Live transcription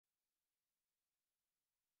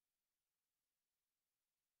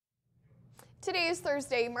Today is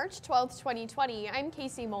Thursday, March 12th, 2020. I'm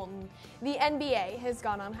Casey Moulton. The NBA has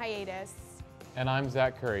gone on hiatus. And I'm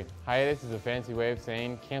Zach Curry. Hiatus is a fancy way of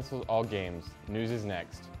saying cancel all games. News is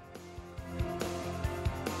next.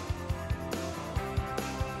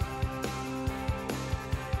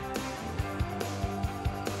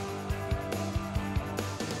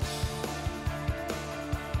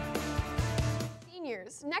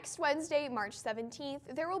 Next Wednesday, March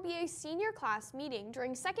 17th, there will be a senior class meeting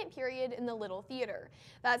during second period in the Little Theater.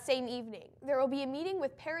 That same evening, there will be a meeting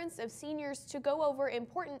with parents of seniors to go over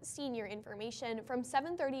important senior information from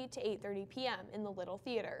 7:30 to 8:30 p.m. in the Little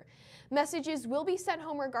Theater. Messages will be sent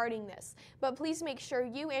home regarding this, but please make sure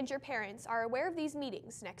you and your parents are aware of these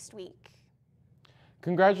meetings next week.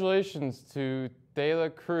 Congratulations to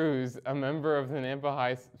Thela Cruz, a member of the Nampa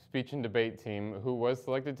High Speech and Debate team, who was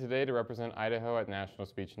selected today to represent Idaho at National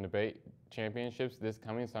Speech and Debate Championships this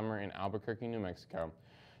coming summer in Albuquerque, New Mexico.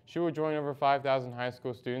 She will join over 5,000 high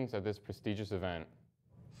school students at this prestigious event.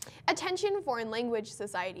 Attention Foreign Language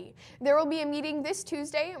Society. There will be a meeting this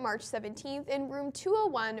Tuesday, March 17th in room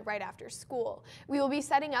 201 right after school. We will be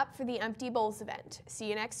setting up for the Empty Bowls event. See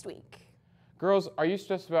you next week. Girls, are you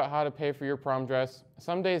stressed about how to pay for your prom dress?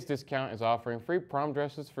 Somedays Discount is offering free prom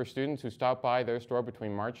dresses for students who stop by their store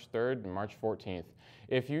between March 3rd and March 14th.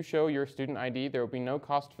 If you show your student ID, there will be no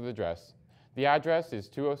cost for the dress. The address is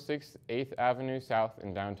 206 8th Avenue South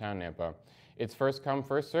in downtown Nampa. It's first come,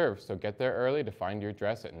 first served, so get there early to find your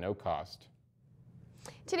dress at no cost.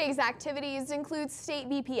 Today's activities include state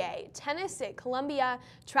BPA, tennis at Columbia,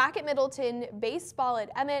 track at Middleton, baseball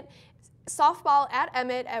at Emmett,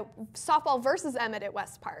 softball versus Emmett at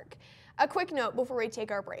West Park. A quick note before we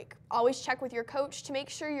take our break. Always check with your coach to make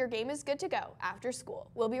sure your game is good to go after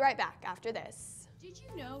school. We'll be right back after this. Did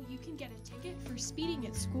you know you can get a ticket for speeding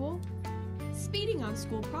at school? Speeding on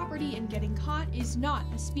school property and getting caught is not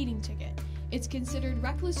a speeding ticket. It's considered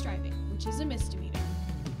reckless driving, which is a misdemeanor.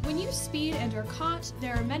 When you speed and are caught,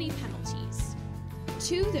 there are many penalties.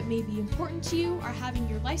 Two that may be important to you are having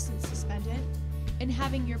your license suspended and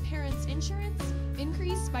having your parents' insurance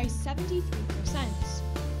increase by 73%.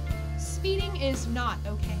 Speeding is not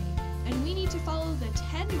okay, and we need to follow the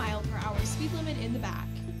 10-mile-per-hour speed limit in the back.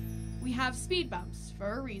 We have speed bumps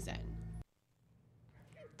for a reason.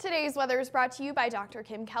 Today's weather is brought to you by Dr.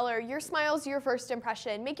 Kim Keller. Your smile's your first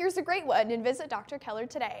impression. Make yours a great one and visit Dr. Keller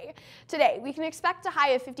today. Today, we can expect a high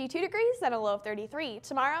of 52 degrees and a low of 33.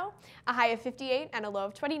 Tomorrow, a high of 58 and a low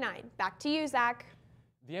of 29. Back to you, Zach.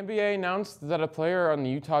 The NBA announced that a player on the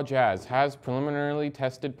Utah Jazz has preliminarily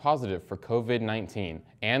tested positive for COVID-19,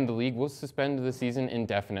 and the league will suspend the season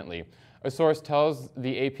indefinitely. A source tells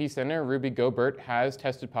the AP Center Ruby Gobert has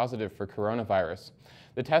tested positive for coronavirus.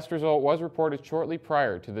 The test result was reported shortly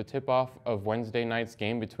prior to the tip-off of Wednesday night's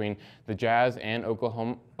game between the Jazz and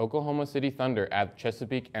Oklahoma City Thunder at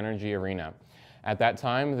Chesapeake Energy Arena. At that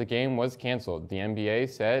time, the game was canceled. The NBA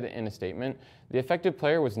said in a statement, the affected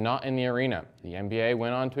player was not in the arena. The NBA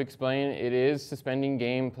went on to explain it is suspending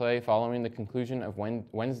gameplay following the conclusion of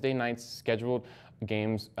Wednesday night's scheduled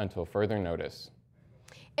games until further notice.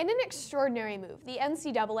 In an extraordinary move, the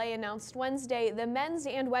NCAA announced Wednesday the men's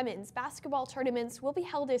and women's basketball tournaments will be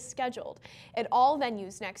held as scheduled at all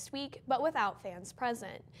venues next week, but without fans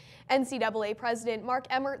present. NCAA President Mark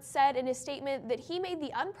Emmert said in a statement that he made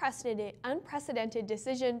the unprecedented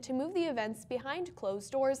decision to move the events behind closed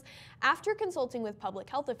doors after consulting with public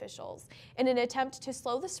health officials in an attempt to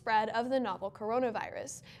slow the spread of the novel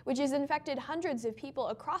coronavirus, which has infected hundreds of people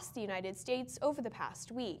across the United States over the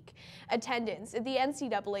past week. Attendance at the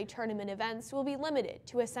NCAA tournament events will be limited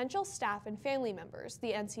to essential staff and family members,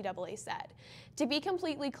 the NCAA said. To be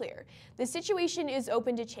completely clear, the situation is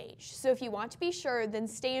open to change, so if you want to be sure, then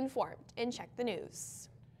stay informed and check the news.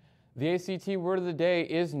 The ACT word of the day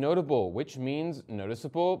is notable, which means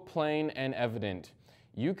noticeable, plain, and evident.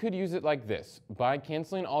 You could use it like this. By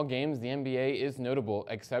canceling all games, the NBA is notable,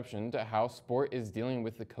 exception to how sport is dealing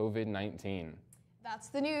with the COVID-19. That's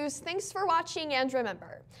the news. Thanks for watching, and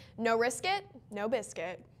remember, no risk it, no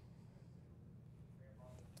biscuit.